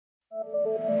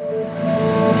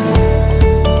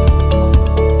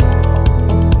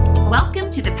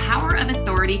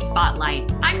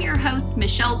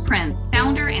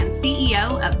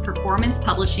of Performance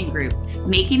Publishing Group,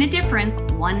 making a difference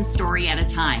one story at a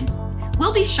time.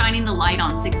 We'll be shining the light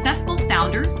on successful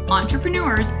founders,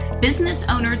 entrepreneurs, business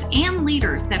owners, and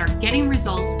leaders that are getting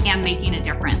results and making a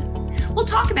difference. We'll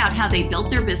talk about how they built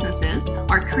their businesses,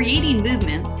 are creating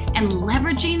movements, and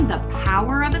leveraging the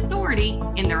power of authority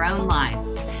in their own lives.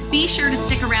 Be sure to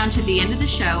stick around to the end of the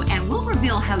show, and we'll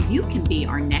reveal how you can be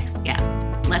our next guest.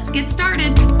 Let's get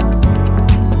started.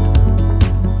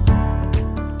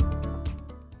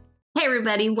 Hey,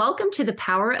 everybody. Welcome to the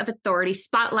Power of Authority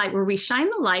Spotlight, where we shine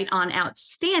the light on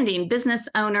outstanding business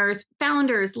owners,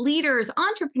 founders, leaders,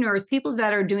 entrepreneurs, people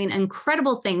that are doing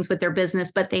incredible things with their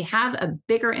business, but they have a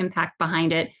bigger impact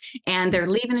behind it, and they're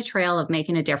leaving a trail of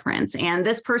making a difference. And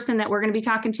this person that we're going to be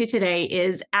talking to today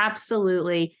is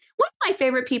absolutely one of my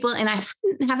favorite people, and I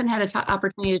haven't had an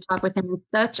opportunity to talk with him in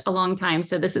such a long time.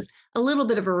 So this is a little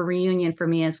bit of a reunion for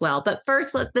me as well. But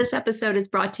first, this episode is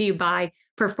brought to you by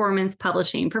Performance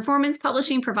Publishing. Performance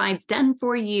Publishing provides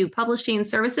done-for-you publishing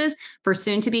services for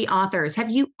soon-to-be authors.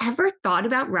 Have you ever thought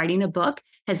about writing a book?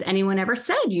 Has anyone ever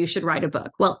said you should write a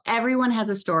book? Well, everyone has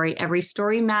a story. Every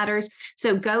story matters.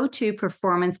 So go to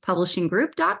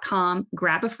performancepublishinggroup.com,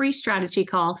 grab a free strategy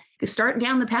call, start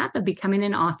down the path of becoming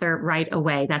an author right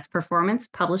away. That's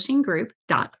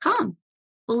performancepublishinggroup.com.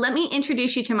 Well, let me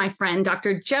introduce you to my friend,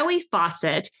 Dr. Joey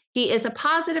Faucette. He is a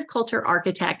positive culture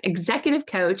architect, executive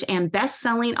coach, and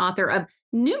best-selling author of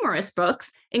numerous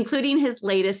books, including his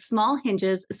latest, Small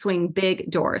Hinges Swing Big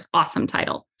Doors. Awesome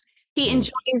title. He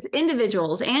enjoys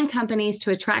individuals and companies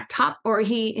to attract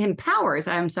he empowers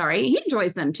them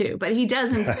too, but he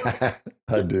does.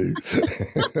 I do.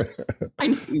 I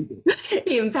know you do.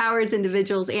 He empowers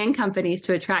individuals and companies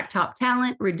to attract top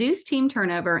talent, reduce team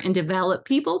turnover, and develop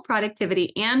people,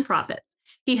 productivity, and profits.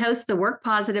 He hosts the Work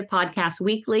Positive podcast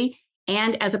weekly,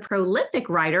 and as a prolific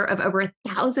writer of over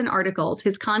 1,000 articles,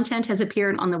 his content has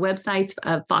appeared on the websites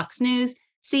of Fox News,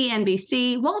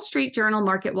 CNBC, Wall Street Journal,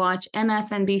 MarketWatch,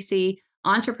 MSNBC,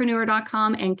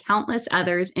 Entrepreneur.com, and countless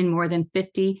others in more than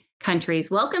 50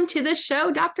 countries. Welcome to the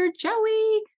show, Dr.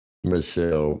 Joey.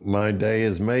 Michelle, my day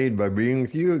is made by being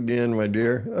with you again, my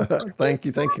dear. Thank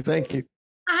you.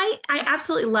 I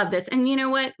absolutely love this. And you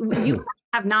know what? You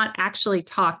have not actually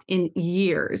talked in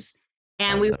years.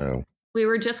 And we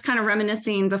were just kind of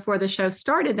reminiscing before the show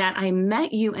started that I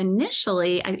met you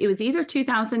initially. It was either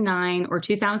 2009 or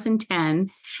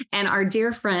 2010. And our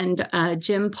dear friend,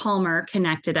 Jim Palmer,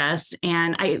 connected us.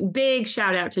 And big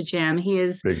shout out to Jim.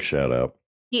 Big shout out.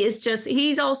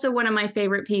 He's also one of my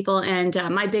favorite people and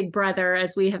my big brother,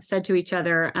 as we have said to each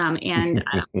other. And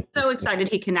I'm so excited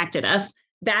he connected us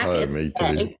back.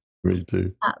 Me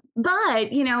too.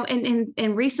 But, you know,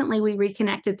 and recently we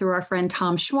reconnected through our friend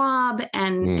Tom Schwab.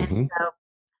 And so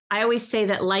I always say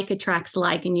that like attracts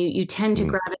like, and you tend to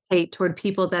gravitate toward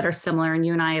people that are similar. And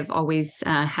you and I have always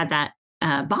had that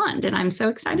bond. And I'm so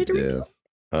excited to read. Yes,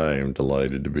 I am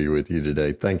delighted to be with you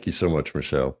today. Thank you so much,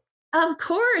 Michelle. Of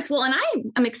course. Well, and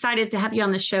I'm excited to have you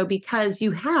on the show because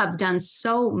you have done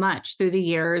so much through the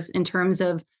years in terms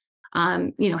of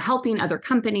helping other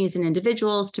companies and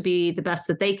individuals to be the best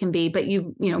that they can be. But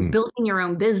building your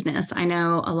own business, I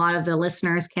know a lot of the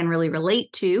listeners can really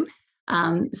relate to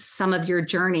some of your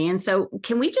journey. And so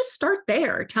can we just start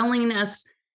there, telling us,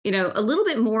 a little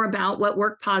bit more about what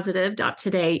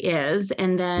WorkPositive.today is?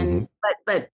 And then,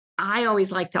 but I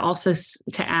always like to also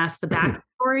to ask the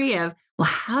backstory of, well,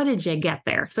 how did you get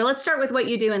there? So let's start with what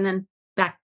you do and then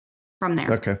back from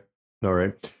there. Okay. All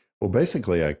right. Well,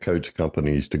 basically, I coach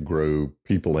companies to grow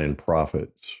people and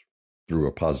profits through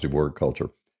a positive work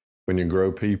culture. When you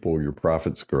grow people, your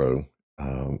profits grow.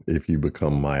 If you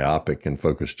become myopic and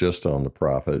focus just on the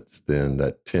profits, then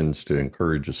that tends to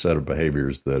encourage a set of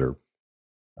behaviors that are,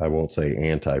 I won't say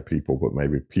anti-people, but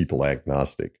maybe people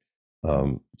agnostic.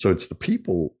 So it's the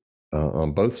people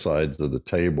on both sides of the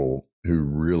table who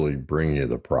really bring you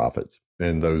the profits.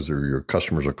 And those are your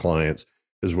customers or clients,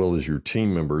 as well as your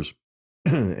team members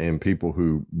and people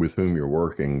with whom you're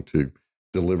working to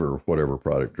deliver whatever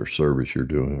product or service you're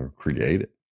doing or create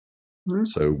it.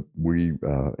 So we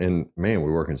work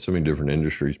in so many different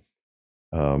industries.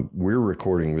 We're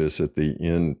recording this towards the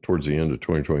end of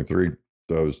 2023.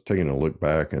 So I was taking a look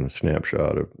back and a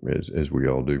snapshot of, as we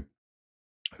all do,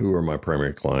 who are my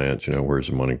primary clients, where's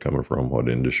the money coming from, what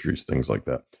industries, things like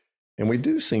that. And we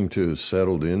do seem to have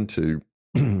settled into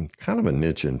kind of a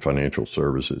niche in financial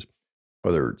services,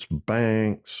 whether it's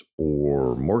banks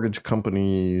or mortgage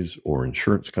companies or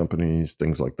insurance companies,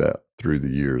 things like that through the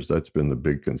years. That's been the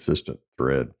big consistent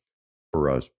thread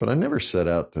for us. But I never set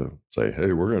out to say,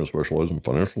 hey, we're going to specialize in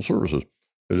financial services.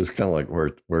 It is kind of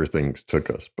like where things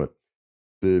took us. But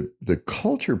The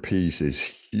culture piece is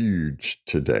huge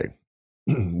today.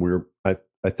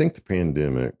 I think the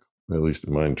pandemic, at least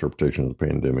in my interpretation of the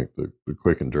pandemic, the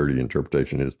quick and dirty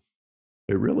interpretation is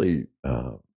it really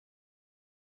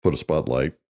put a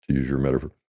spotlight, to use your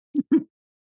metaphor,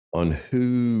 on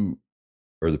who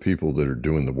are the people that are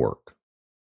doing the work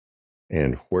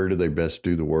and where do they best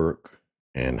do the work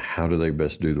and how do they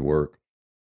best do the work.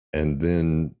 And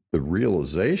then the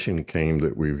realization came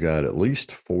that we've got at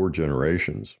least 4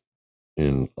 generations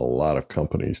in a lot of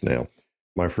companies now.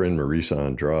 My friend Marisa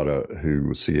Andrada, who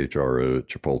was CHRO at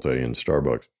Chipotle and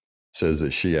Starbucks, says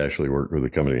that she actually worked with a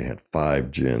company that had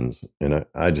 5 gens. And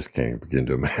I just can't begin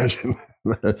to imagine.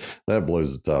 That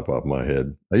blows the top off my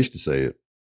head. I used to say it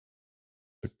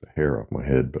took the hair off my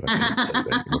head, but I can't say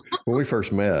that anymore. When we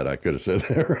first met, I could have said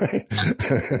that, right?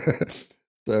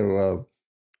 so,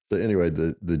 so anyway,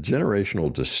 the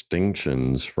generational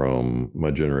distinctions from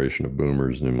my generation of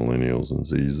boomers and millennials and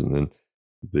Zs, and then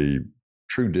the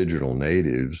true digital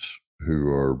natives who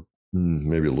are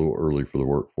maybe a little early for the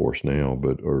workforce now,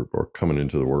 but are coming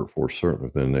into the workforce certainly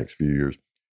within the next few years.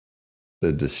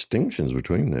 The distinctions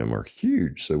between them are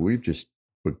huge. So we've just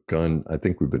begun, I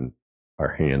think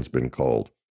our hands been called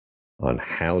on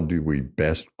how do we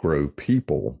best grow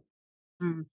people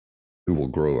Mm. who will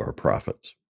grow our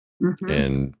profits.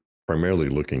 And primarily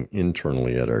looking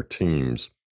internally at our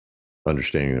teams,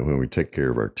 understanding that when we take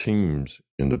care of our teams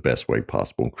in the best way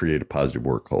possible and create a positive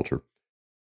work culture,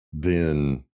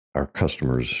 then our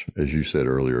customers, as you said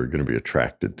earlier, are going to be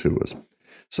attracted to us.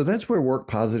 So that's where Work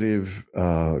Positive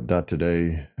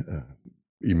Today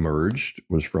emerged,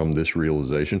 was from this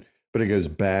realization. But it goes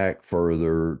back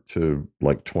further to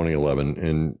like 2011.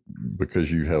 And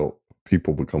because you help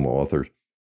people become authors,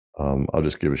 I'll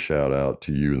just give a shout out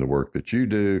to you and the work that you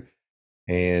do.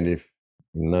 And if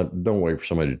not, don't wait for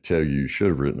somebody to tell you should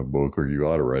have written a book or you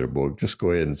ought to write a book. Just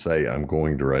go ahead and say, I'm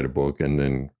going to write a book, and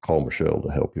then call Michelle to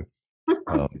help you.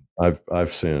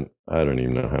 I've sent, I don't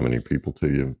even know how many people to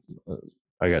you.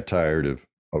 I got tired of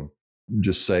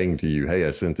just saying to you, hey,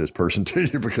 I sent this person to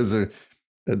you because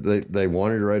they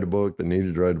wanted to write a book, they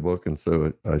needed to write a book, and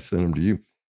so I sent them to you.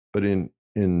 But and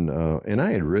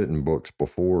I had written books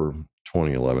before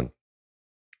 2011,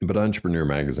 but Entrepreneur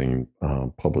Magazine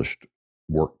published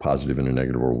Work Positive in a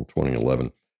Negative World in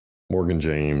 2011. Morgan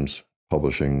James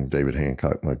Publishing, David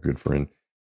Hancock, my good friend,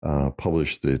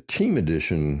 published the team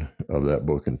edition of that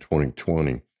book in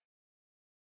 2020.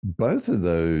 Both of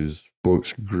those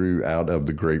books grew out of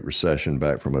the Great Recession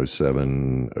back from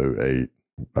 07, 08,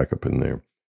 back up in there,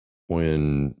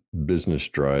 when business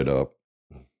dried up,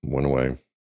 went away,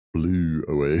 blew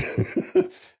away.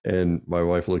 And my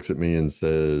wife looks at me and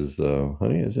says,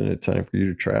 honey, isn't it time for you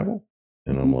to travel?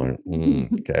 And I'm like,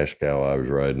 cash cow, I was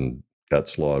riding, got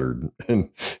slaughtered. And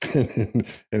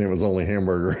it was only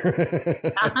hamburger.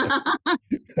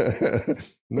 Good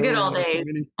No, old not too days.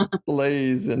 many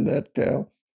fillets in that cow.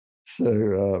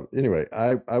 So anyway,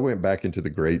 I went back into the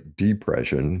Great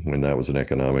Depression when that was an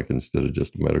economic instead of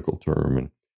just a medical term, and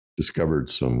discovered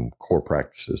some core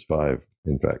practices, 5,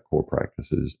 in fact, core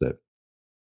practices that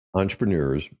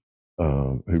entrepreneurs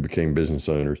who became business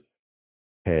owners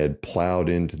had plowed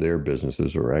into their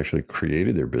businesses, or actually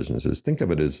created their businesses. Think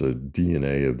of it as the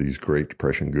DNA of these Great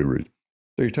Depression gurus.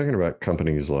 So you're talking about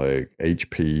companies like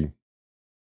HP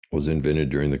was invented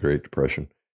during the Great Depression.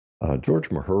 George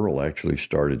Maherl actually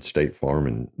started State Farm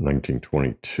in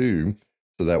 1922,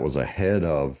 so that was ahead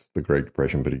of the Great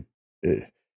Depression. But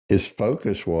his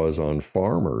focus was on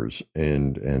farmers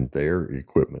and their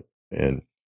equipment, and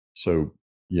so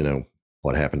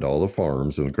what happened to all the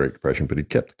farms in the Great Depression. But he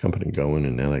kept the company going,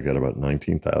 and now they got about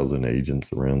 19,000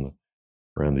 agents around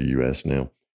the U.S.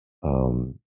 now.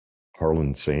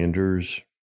 Harlan Sanders.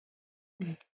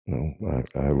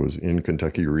 I was in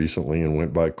Kentucky recently and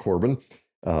went by Corbin,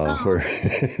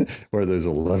 where where those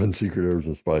 11 secret herbs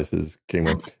and spices came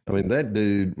up. I mean, that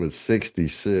dude was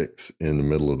 66 in the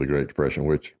middle of the Great Depression,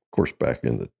 which, of course, back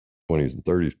in the 20s and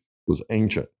 30s was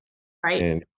ancient. Right.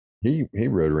 And he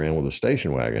rode around with a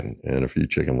station wagon and a few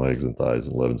chicken legs and thighs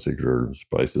and 11 secret herbs and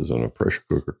spices and a pressure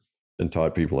cooker, and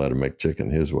taught people how to make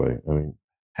chicken his way. I mean,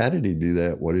 how did he do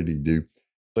that? What did he do?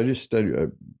 So I just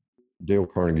studied. Dale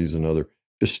Carnegie's another.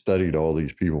 Just studied all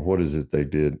these people. What is it they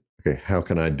did? Okay, how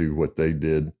can I do what they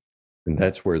did? And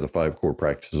that's where the 5 core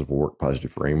practices of a work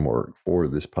positive framework for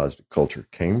this positive culture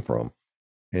came from.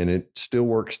 And it still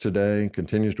works today,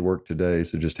 continues to work today.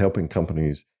 So just helping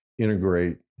companies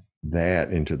integrate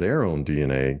that into their own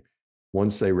DNA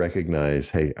once they recognize,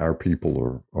 hey, our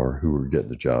people are who are getting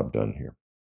the job done here.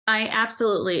 I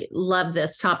absolutely love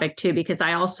this topic too, because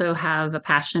I also have a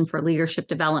passion for leadership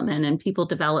development and people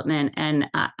development. And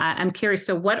I'm curious.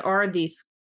 So, what are these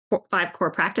five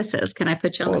core practices? Can I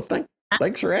put you on Well, the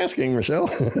thanks for asking, Michelle.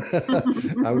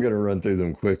 I'm going to run through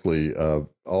them quickly.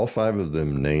 All five of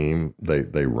them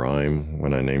they rhyme.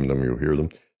 When I name them, you'll hear them.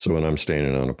 So when I'm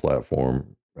standing on a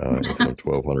platform in front of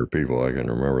 1,200 people, I can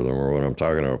remember them. Or when I'm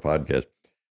talking on a podcast.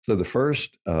 So the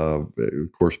first, of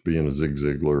course, being a Zig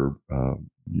Ziglar,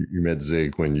 you met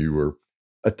Zig when you were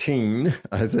a teen,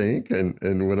 I think,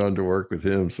 and went on to work with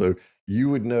him. So you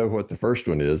would know what the first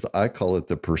one is. I call it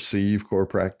the perceive core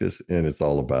practice, and it's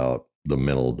all about the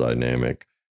mental dynamic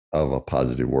of a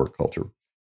positive work culture.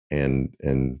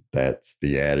 And that's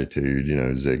the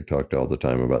attitude. Zig talked all the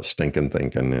time about stinking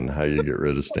thinking and how you get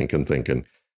rid of stinking thinking.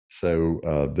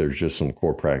 So there's just some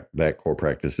that core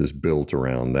practice is built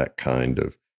around that kind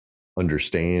of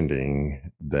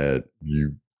understanding that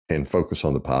you can focus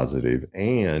on the positive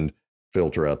and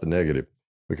filter out the negative.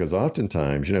 Because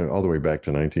oftentimes, all the way back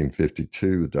to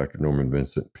 1952, Dr. Norman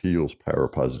Vincent Peale's Power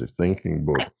of Positive Thinking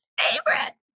book.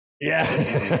 favorite.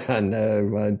 Yeah, I know,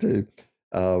 mine too.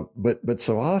 But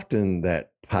so often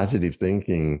that positive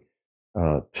thinking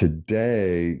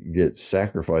today gets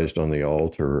sacrificed on the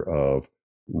altar of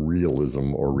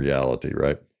realism or reality,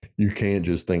 right? You can't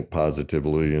just think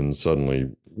positively and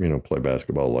suddenly, play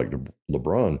basketball like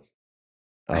LeBron.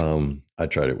 I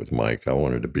tried it with Mike. I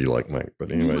wanted to be like Mike,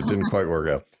 but anyway, it didn't quite work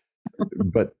out.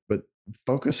 But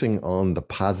focusing on the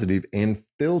positive and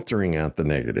filtering out the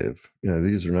negative.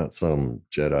 These are not some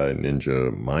Jedi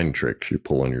ninja mind tricks you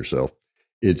pull on yourself.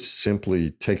 It's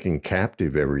simply taking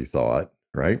captive every thought,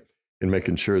 right? And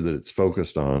making sure that it's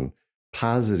focused on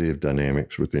positive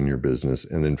dynamics within your business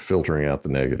and then filtering out the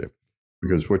negative,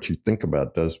 because what you think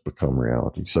about does become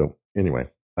reality. So anyway,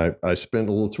 I spent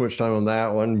a little too much time on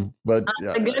that one, but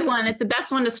A good one. It's the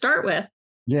best one to start with.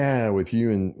 yeah, with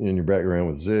you and your background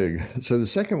with Zig. So the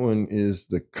second one is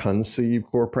the conceive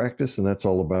core practice, and that's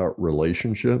all about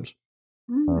relationships.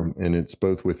 And it's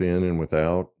both within and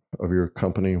without of your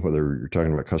company, whether you're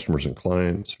talking about customers and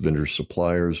clients, vendors,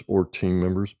 suppliers, or team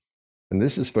members. And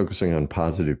this is focusing on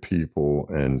positive people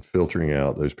and filtering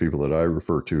out those people that I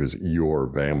refer to as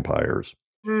Eeyore vampires.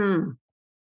 Mm.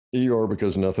 Eeyore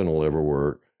because nothing will ever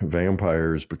work.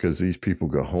 Vampires because these people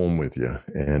go home with you,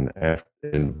 and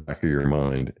in the back of your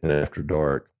mind, and after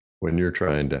dark, when you're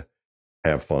trying to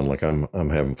have fun, like I'm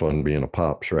having fun being a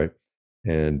pops, right?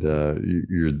 And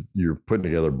you're putting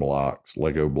together blocks,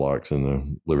 Lego blocks, in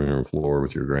the living room floor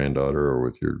with your granddaughter or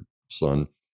with your son.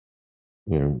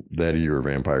 That Eeyore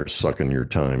vampire sucking your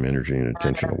time, energy, and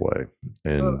attention away,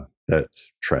 and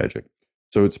that's tragic.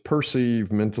 So it's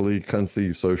perceive mentally,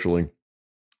 conceive socially.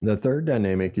 The third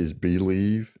dynamic is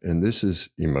believe, and this is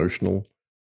emotional.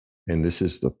 And this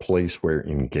is the place where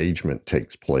engagement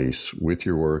takes place with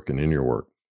your work and in your work.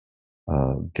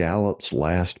 Gallup's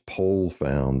last poll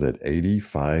found that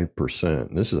 85%,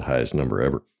 and this is the highest number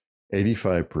ever,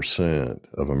 85%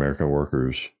 of American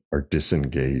workers are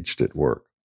disengaged at work.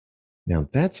 Now,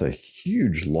 that's a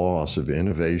huge loss of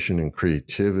innovation and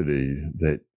creativity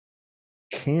that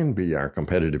can be our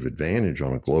competitive advantage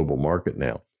on a global market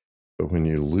now. But when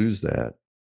you lose that,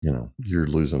 you're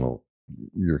losing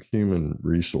your human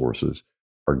resources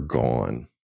are gone,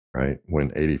 right? When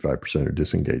 85% are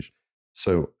disengaged.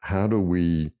 So how do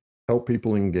we help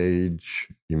people engage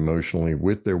emotionally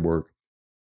with their work?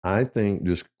 I think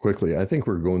just quickly, I think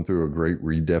we're going through a great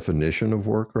redefinition of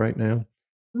work right now,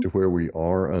 to where we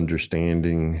are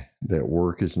understanding that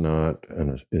work is not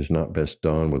best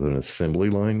done with an assembly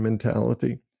line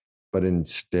mentality, but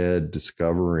instead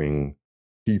discovering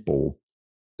people,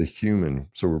 the human.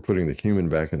 So we're putting the human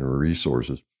back into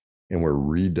resources, and we're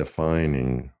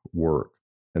redefining work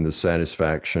and the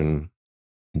satisfaction,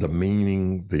 the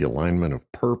meaning, the alignment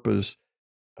of purpose.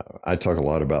 I talk a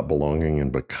lot about belonging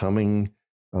and becoming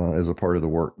as a part of the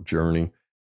work journey.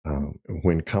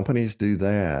 When companies do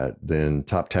that, then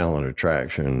top talent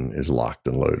attraction is locked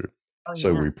and loaded. Oh,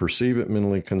 So yeah. we perceive it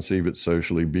mentally, conceive it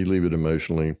socially, believe it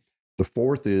emotionally. The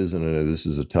fourth is, and I know this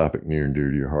is a topic near and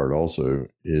dear to your heart also,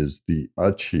 is the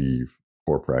achieve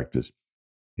core practice.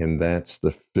 And that's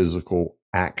the physical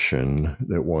action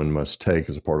that one must take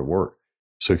as a part of work.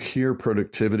 So here,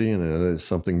 productivity, and I know that's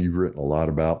something you've written a lot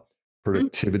about.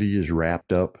 Productivity is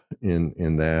wrapped up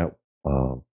in that.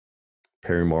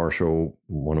 Perry Marshall,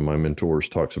 one of my mentors,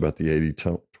 talks about the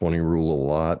 80-20 rule a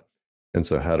lot. And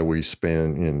so how do we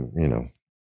spend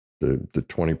the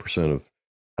 20% of,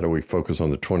 how do we focus on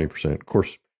the 20%? Of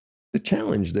course, the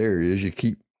challenge there is you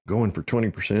keep going for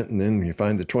 20% and then you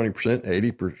find the 20%,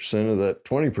 80% of that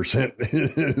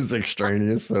 20% is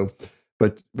extraneous. So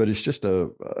but it's just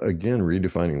again,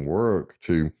 redefining work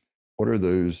to what are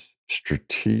those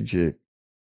strategic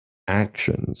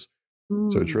actions.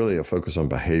 So it's Mm. really a focus on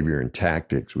behavior and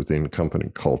tactics within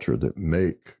company culture that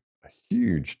make a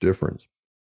huge difference.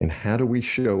 And how do we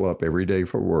show up every day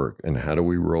for work? And how do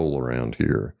we roll around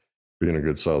here? Being a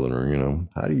good Southerner,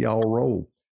 how do y'all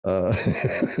roll? Uh,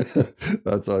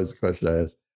 that's always a question I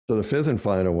ask. So the fifth and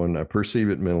final one, I perceive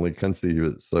it mentally, conceive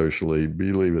it socially,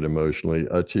 believe it emotionally,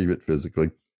 achieve it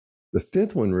physically. The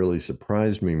fifth one really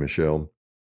surprised me, Michelle.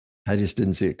 I just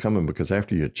didn't see it coming because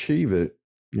after you achieve it,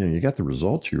 you got the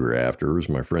results you were after. As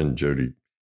my friend Jody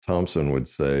Thompson would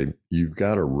say, you've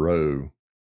got a row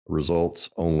results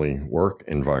only work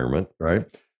environment, right?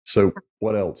 So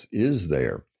what else is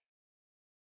there?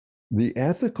 The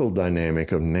ethical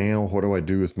dynamic of now, what do I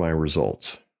do with my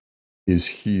results is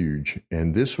huge.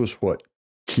 And this is what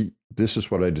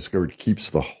I discovered keeps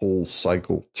the whole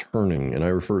cycle turning. And I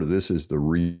refer to this as the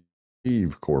Reeve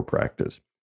core practice.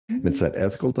 And it's that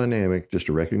ethical dynamic, just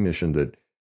a recognition that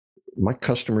my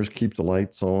customers keep the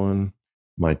lights on.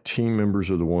 My team members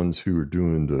are the ones who are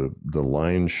doing the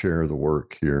lion's share of the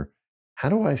work here. How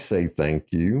do I say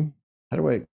thank you? How do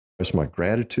I express my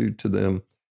gratitude to them?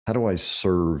 How do I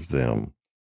serve them?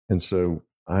 And so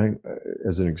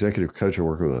as an executive coach, I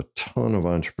work with a ton of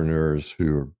entrepreneurs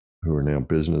who are now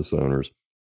business owners.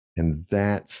 And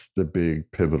that's the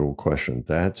big pivotal question.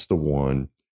 That's the one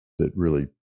that really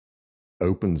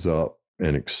opens up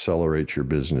and accelerates your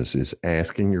business is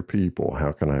asking your people,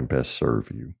 how can I best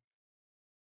serve you?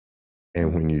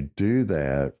 And when you do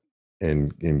that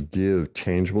and give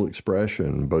tangible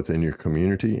expression, both in your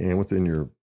community and within your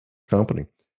company,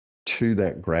 to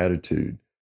that gratitude,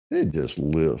 it just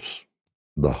lifts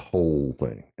the whole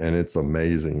thing. And it's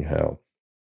amazing how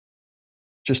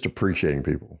just appreciating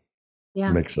people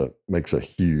Yeah. makes a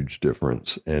huge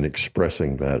difference and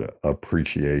expressing that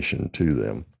appreciation to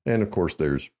them. And of course,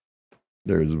 there's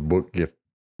book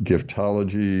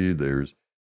giftology. There's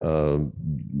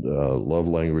love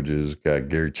languages. Got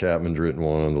Gary Chapman's written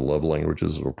one on the love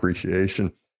languages of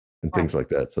appreciation and things Yes. like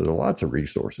that. So there are lots of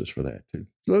resources for that too.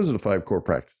 So those are the 5 core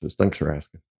practices. Thanks for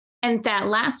asking. And that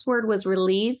last word was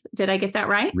relieve. Did I get that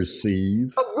right?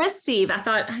 Receive. Oh, receive. I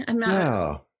thought I'm not.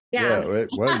 Yeah. Yeah. Yeah.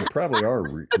 Well, you probably are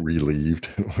relieved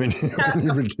when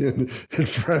you begin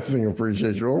expressing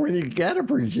appreciation or when you get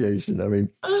appreciation. I mean,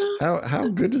 how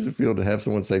good does it feel to have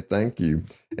someone say thank you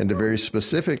and to very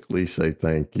specifically say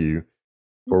thank you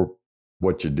for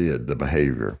what you did, the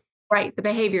behavior? Right. The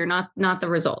behavior, not the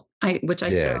result. Which I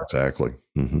Yeah, so. exactly.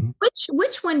 Hmm.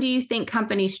 Which one do you think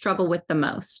companies struggle with the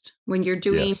most when you're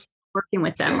Yes. working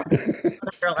with them?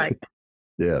 They're like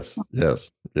Yes, yes,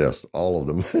 yes, all of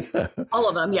them. all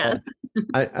of them. Yes.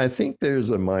 um, I think there's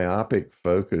a myopic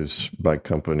focus by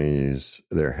companies,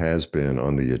 there has been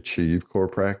on the achieve core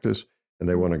practice, and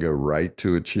they want to go right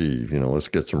to achieve, let's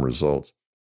get some results.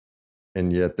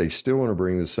 And yet they still want to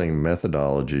bring the same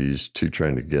methodologies to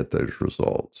trying to get those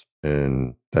results.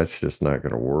 And that's just not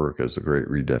going to work as the great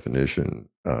redefinition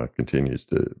continues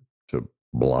to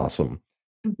blossom.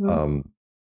 Mhm. Um,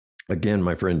 Again,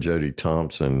 my friend Jody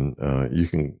Thompson, you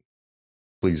can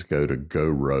please go to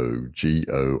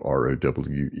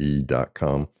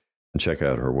GOROWE.com and check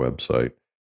out her website.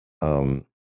 Um,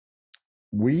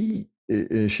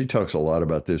 she talks a lot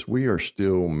about this. We are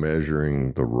still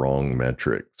measuring the wrong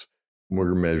metrics.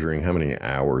 We're measuring how many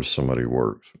hours somebody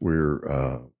works. We're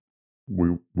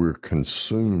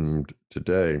consumed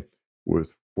today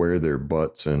with where their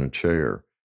butts in a chair.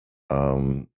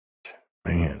 Um,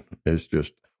 Man, it's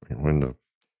just when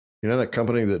that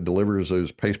company that delivers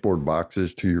those pasteboard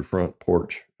boxes to your front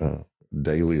porch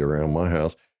daily around my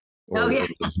house, Oh yeah.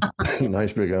 or those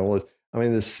nice big envelopes. I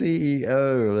mean, the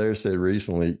CEO there said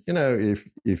recently,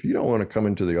 if you don't want to come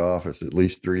into the office at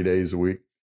least 3 days a week,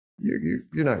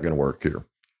 you're not going to work here.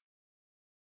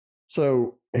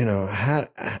 So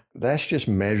that's just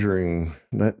measuring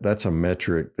That's a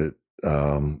metric that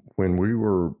when we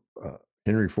were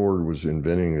Henry Ford was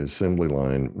inventing the assembly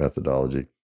line methodology,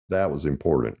 that was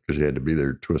important because you had to be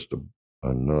there to twist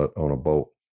a nut on a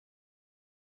bolt.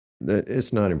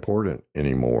 It's not important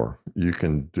anymore. You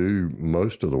can do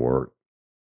most of the work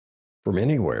from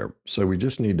anywhere. So we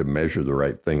just need to measure the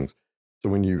right things. So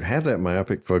when you have that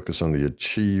myopic focus on the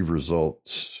achieve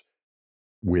results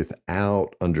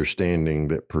without understanding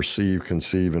that perceive,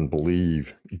 conceive, and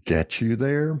believe get you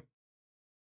there,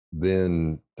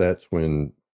 then that's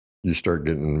when you start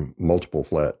getting multiple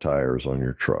flat tires on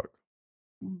your truck.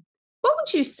 What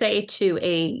would you say to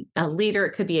a leader?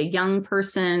 It could be a young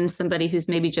person, somebody who's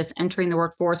maybe just entering the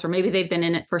workforce, or maybe they've been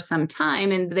in it for some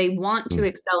time and they want to Mm.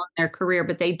 excel in their career,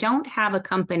 but they don't have a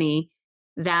company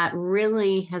that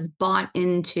really has bought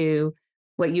into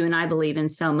what you and I believe in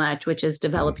so much, which is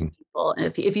developing Mhm. people. And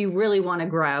if you really want to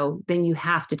grow, then you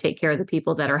have to take care of the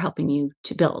people that are helping you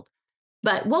to build.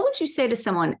 But what would you say to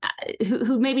someone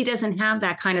who maybe doesn't have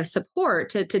that kind of support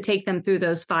to take them through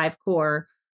those five core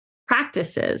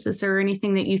practices? Is there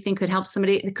anything that you think could help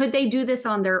somebody? Could they do this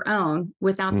on their own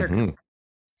without their Mhm.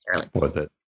 necessarily? Well,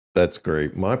 that's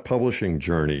great. My publishing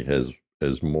journey has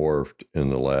morphed in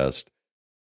the last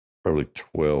probably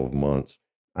 12 months.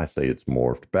 I say it's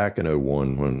morphed. Back in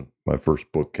 '01, when my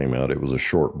first book came out, it was a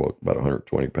short book, about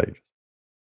 120 pages.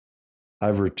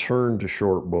 I've returned to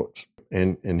short books,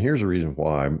 and here's the reason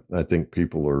why. I think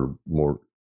people are more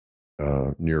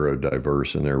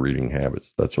neurodiverse in their reading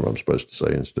habits. That's what I'm supposed to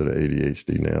say instead of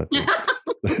ADHD now.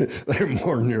 I think they're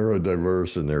more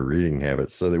neurodiverse in their reading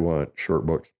habits, so they want short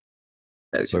books.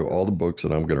 So So true. all the books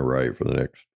that I'm going to write for the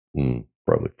next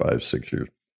probably 5, 6 years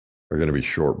are going to be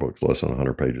short books, less than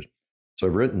 100 pages. So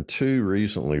I've written two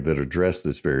recently that address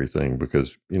this very thing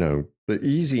because, the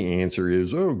easy answer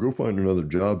is, oh, go find another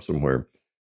job somewhere.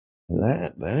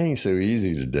 That ain't so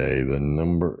easy today. The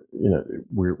number,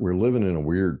 we're living in a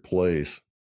weird place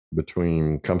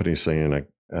between companies saying, I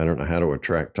don't know how to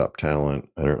attract top talent.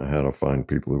 I don't know how to find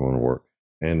people who want to work.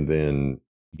 And then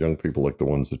young people like the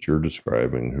ones that you're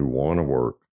describing who want to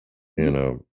work Mhm. in a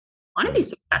Want to be uh,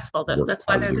 successful, though. work That's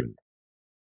why they're positive.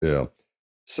 Yeah.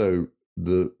 So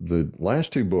the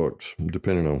last two books,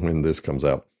 depending on when this comes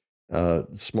out,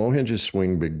 Small Hinges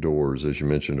Swing Big Doors, as you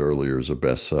mentioned earlier, is a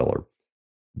bestseller.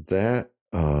 That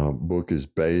book is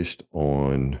based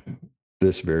on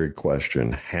this very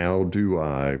question: how do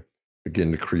I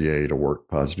begin to create a work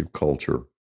positive culture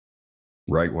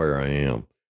right where I am?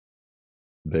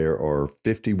 There are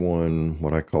 51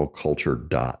 what I call culture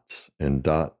dots, and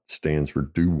dot stands for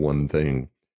do one thing.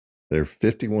 There are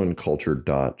 51 culture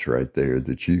dots right there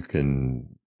that you can.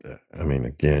 I mean,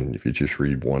 again, if you just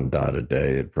read one dot a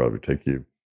day, it'd probably take you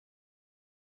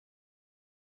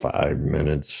 5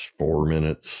 minutes, 4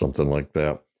 minutes, something like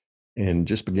that. And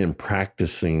just begin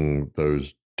practicing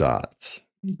those dots.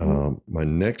 Mhm. My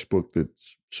next book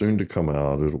that's soon to come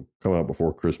out, it'll come out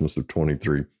before Christmas of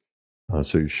 23.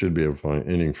 So you should be able to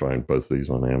you can find both these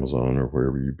on Amazon or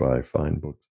wherever you buy fine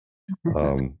books.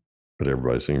 Um, but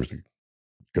everybody seems to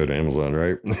go to Amazon,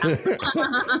 right?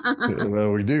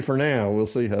 Well, we do for now. We'll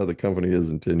see how the company is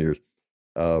in 10 years.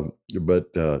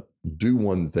 But Do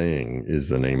One Thing is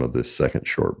the name of this second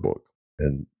short book.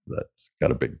 And that's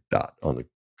got a big dot on the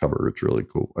cover. It's really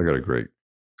cool. I got a great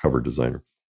cover designer.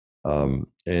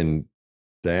 And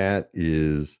that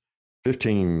is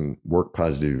 15 work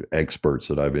positive experts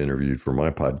that I've interviewed for my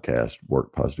podcast,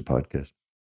 Work Positive Podcast.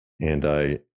 And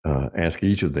I ask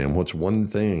each of them, what's one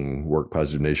thing Work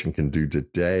Positive Nation can do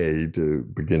today to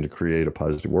begin to create a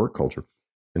positive work culture?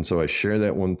 And so I share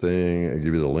that one thing. I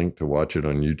give you the link to watch it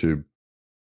on YouTube.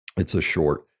 It's a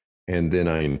short. And then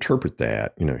I interpret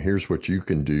that, here's what you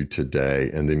can do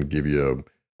today, and then give you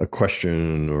a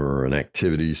question or an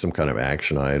activity, some kind of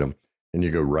action item. And you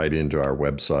go right into our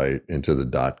website, into the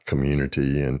dot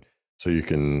community. And so you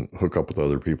can hook up with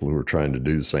other people who are trying to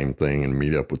do the same thing and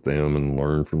meet up with them and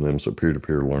learn from them. So peer to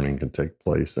peer learning can take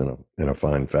place in a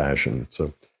fine fashion.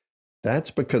 So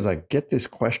that's because I get this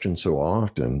question so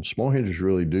often. Small hinges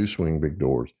really do swing big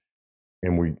doors.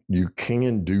 And you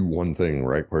can do one thing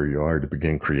right where you are to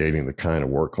begin creating the kind of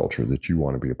work culture that you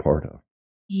want to be a part of.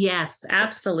 Yes,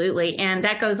 absolutely. And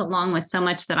that goes along with so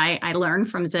much that I learned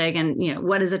from Zig. And,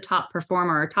 what is a top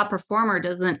performer? A top performer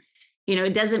doesn't,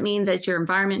 it doesn't mean that your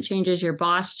environment changes, your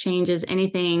boss changes,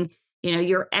 anything,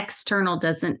 your external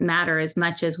doesn't matter as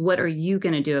much as what are you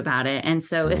going to do about it. And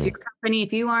so Mm,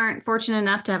 if you aren't fortunate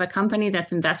enough to have a company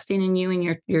that's investing in you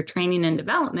and your training and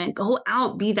development, go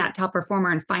out, be that top performer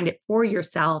and find it for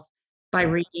yourself by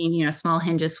yeah. reading, Small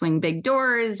Hinges Swing Big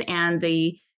Doors and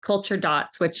the culture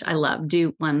dots, which I love.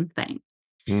 Do one thing.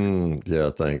 Yeah,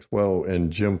 thanks. Well,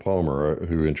 and Jim Palmer,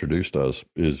 who introduced us,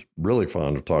 is really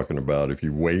fond of talking about if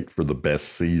you wait for the best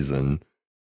season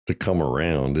to come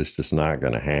around, it's just not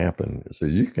going to happen. So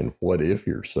you can what if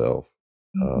yourself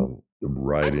Mhm.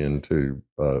 right into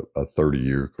a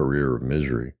 30-year career of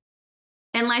misery.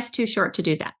 And life's too short to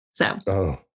do that. So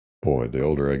Oh, boy, the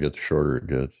older I get, the shorter it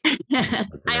gets. My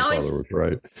I always, grandfather was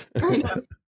right. I know.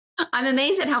 I'm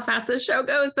amazed at how fast this show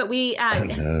goes, but we I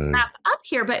know. wrap up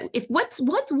here. But if what's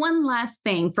one last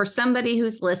thing for somebody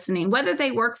who's listening, whether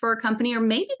they work for a company or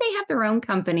maybe they have their own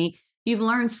company, you've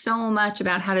learned so much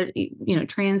about how to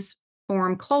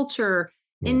transform culture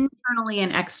Mm, internally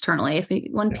and externally. If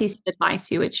one yeah. piece of advice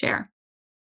you would share.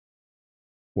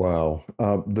 Wow.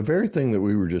 The very thing that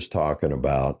we were just talking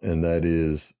about, and that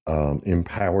is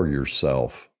empower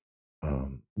yourself.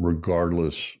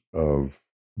 regardless of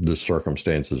the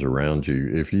circumstances around you.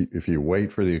 If you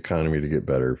wait for the economy to get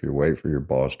better, if you wait for your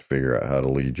boss to figure out how to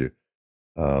lead you,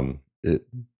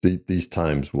 these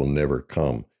times will never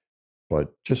come.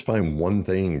 But just find one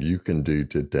thing you can do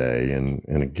today.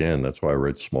 And again, that's why I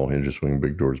wrote Small Hinges Swing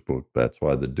Big Doors book. That's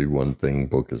why the Do One Thing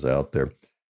book is out there.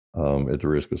 At the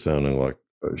risk of sounding like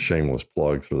a shameless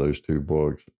plug for those two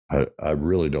books, I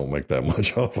really don't make that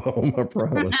much off of them, I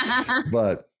promise.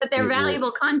 But they're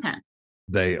valuable content.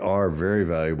 They are very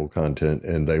valuable content,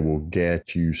 and they will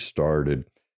get you started.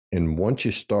 And once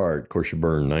you start, of course, you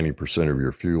burn 90% of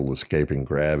your fuel escaping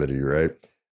gravity, right?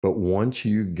 But once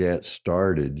you get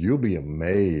started, you'll be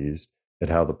amazed at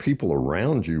how the people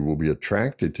around you will be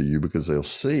attracted to you because they'll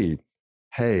see,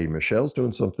 hey, Michelle's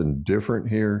doing something different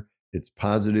here. It's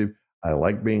positive. I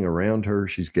like being around her.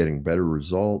 She's getting better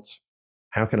results.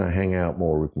 How can I hang out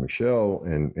more with Michelle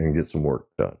and get some work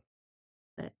done?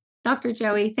 Dr.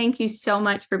 Joey, thank you so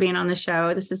much for being on the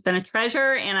show. This has been a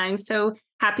treasure, and I'm so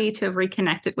happy to have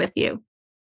reconnected with you.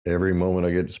 Every moment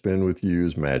I get to spend with you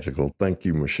is magical. Thank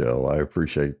you, Michelle. I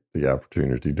appreciate the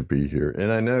opportunity to be here.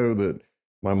 And I know that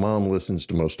my mom listens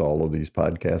to most all of these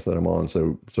podcasts that I'm on,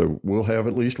 so we'll have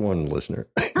at least one listener.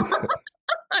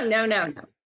 No.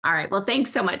 All right. Well,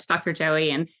 thanks so much, Dr. Joey.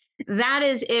 And that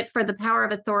is it for the Power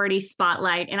of Authority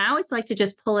Spotlight. And I always like to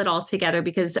just pull it all together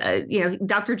because,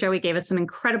 Dr. Joey gave us some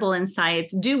incredible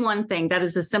insights. Do one thing. That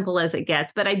is as simple as it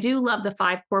gets. But I do love the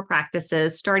 5 core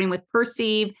practices, starting with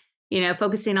perceive,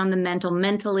 focusing on the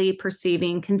mentally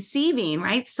perceiving, conceiving,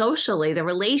 right? Socially, the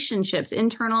relationships,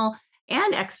 internal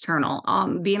and external,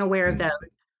 being aware of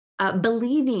those.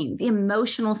 Believing, the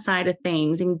emotional side of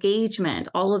things, engagement,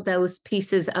 all of those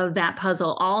pieces of that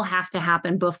puzzle all have to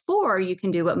happen before you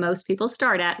can do what most people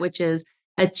start at, which is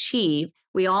achieve.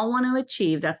 We all want to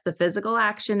achieve. That's the physical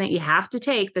action that you have to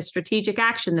take, the strategic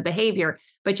action, the behavior,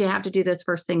 but you have to do those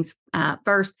first things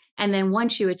first. And then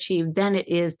once you achieve, then it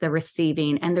is the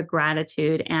receiving and the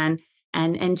gratitude and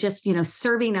just,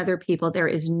 serving other people. There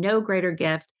is no greater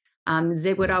gift.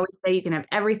 Zig would always say you can have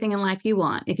everything in life you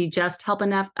want if you just help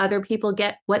enough other people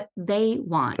get what they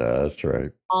want. That's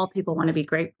right. All people want to be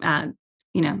great. They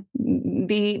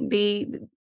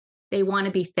want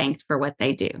to be thanked for what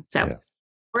they do. So yes.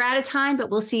 We're out of time, but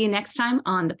we'll see you next time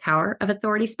on the Power of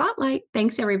Authority Spotlight.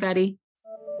 Thanks, everybody.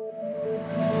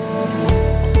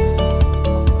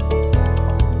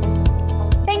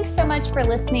 Thanks so much for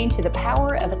listening to the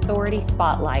Power of Authority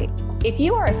Spotlight. If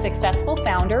you are a successful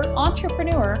founder,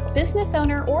 entrepreneur, business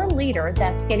owner, or leader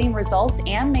that's getting results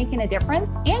and making a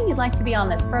difference, and you'd like to be on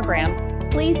this program,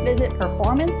 please visit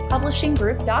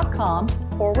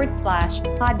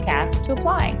performancepublishinggroup.com/podcast to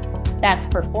apply. That's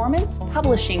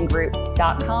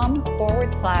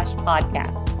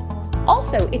performancepublishinggroup.com/podcast.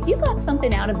 Also, if you got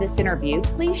something out of this interview,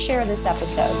 please share this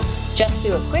episode. Just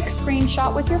do a quick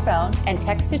screenshot with your phone and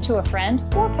text it to a friend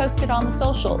or post it on the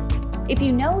socials. If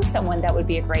you know someone that would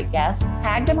be a great guest,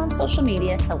 tag them on social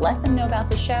media to let them know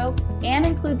about the show and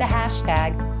include the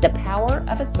hashtag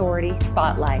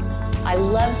 #ThePowerOfAuthoritySpotlight. I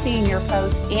love seeing your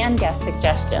posts and guest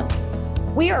suggestions.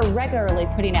 We are regularly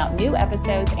putting out new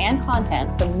episodes and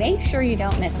content, so make sure you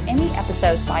don't miss any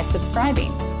episodes by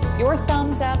subscribing. Your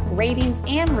thumbs up, ratings,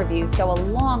 and reviews go a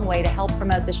long way to help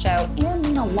promote the show and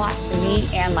mean a lot to me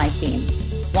and my team.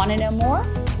 Want to know more?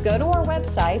 Go to our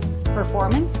websites,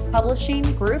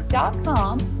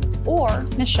 performancepublishinggroup.com or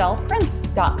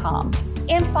michelleprince.com,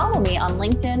 and follow me on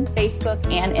LinkedIn, Facebook,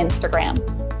 and Instagram.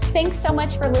 Thanks so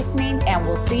much for listening, and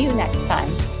we'll see you next time.